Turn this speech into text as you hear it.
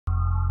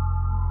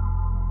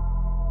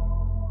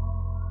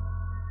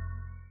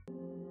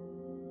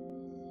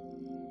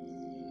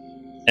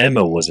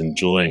Emma was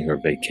enjoying her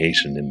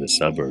vacation in the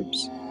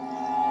suburbs,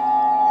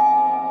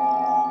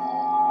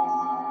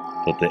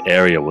 but the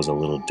area was a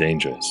little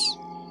dangerous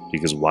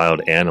because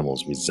wild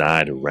animals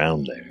reside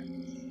around there.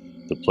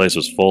 The place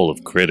was full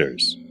of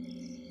critters,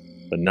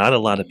 but not a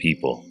lot of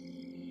people.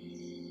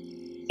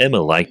 Emma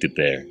liked it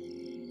there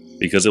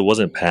because it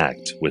wasn't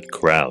packed with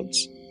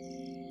crowds.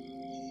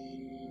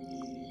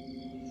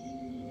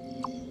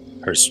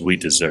 Her sweet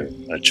dessert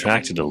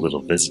attracted a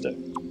little visitor.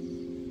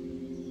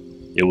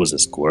 It was a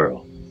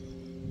squirrel.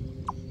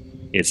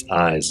 Its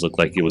eyes looked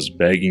like it was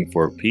begging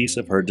for a piece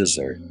of her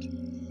dessert.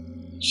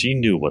 She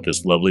knew what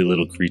this lovely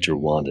little creature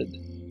wanted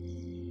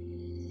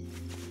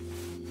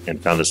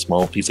and found a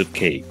small piece of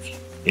cake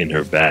in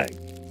her bag.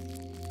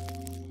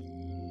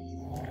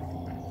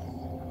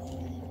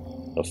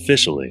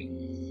 Officially,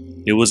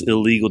 it was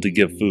illegal to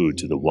give food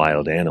to the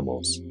wild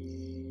animals.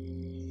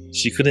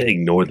 She couldn't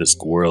ignore the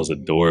squirrel's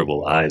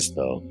adorable eyes,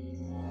 though.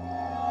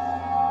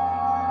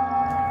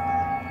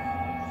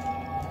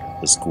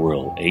 The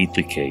squirrel ate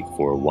the cake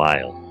for a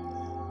while.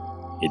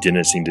 It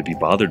didn't seem to be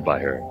bothered by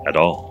her at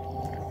all.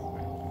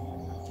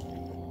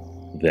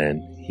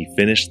 Then he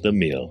finished the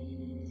meal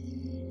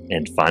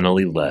and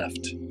finally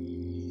left.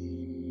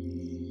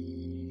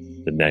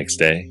 The next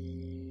day,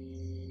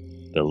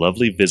 the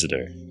lovely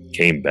visitor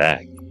came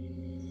back.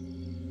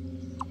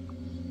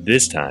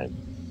 This time,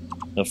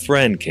 a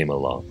friend came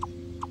along.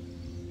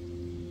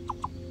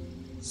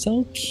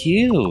 So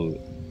cute.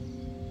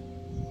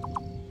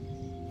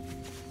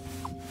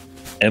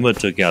 Emma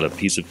took out a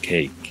piece of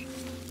cake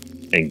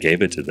and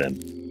gave it to them.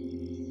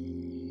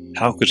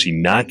 How could she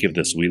not give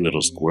the sweet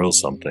little squirrel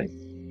something?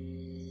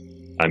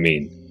 I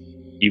mean,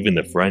 even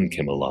the friend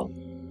came along.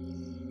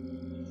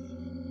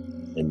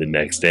 And the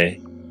next day,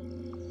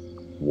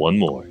 one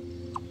more.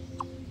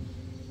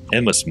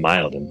 Emma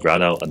smiled and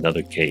brought out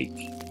another cake.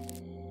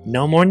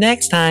 No more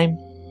next time.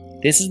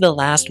 This is the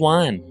last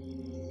one.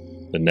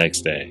 The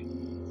next day.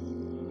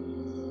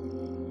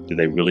 Did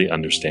they really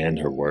understand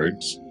her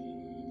words?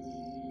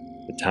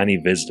 The tiny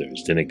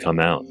visitors didn't come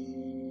out.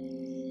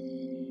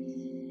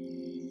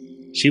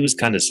 She was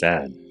kind of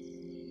sad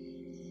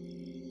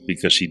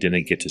because she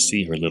didn't get to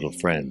see her little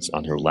friends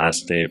on her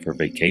last day of her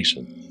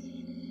vacation.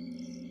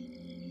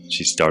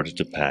 She started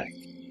to pack.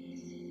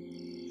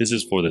 This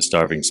is for the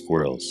starving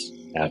squirrels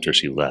after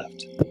she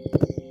left.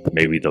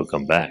 Maybe they'll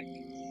come back.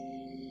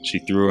 She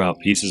threw out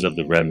pieces of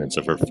the remnants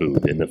of her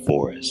food in the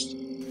forest.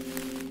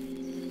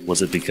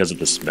 Was it because of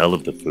the smell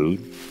of the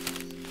food?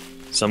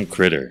 Some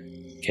critter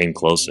came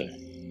closer.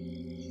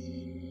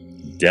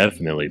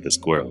 Definitely the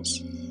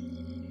squirrels.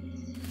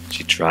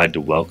 She tried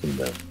to welcome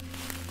them,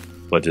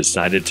 but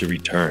decided to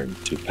return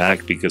to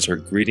pack because her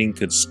greeting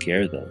could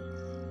scare them.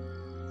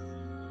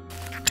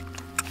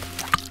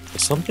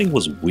 But something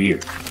was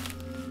weird.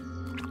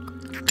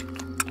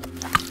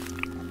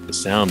 The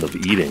sound of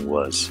eating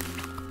was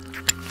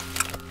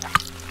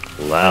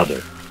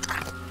louder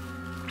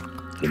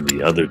than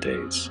the other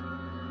days.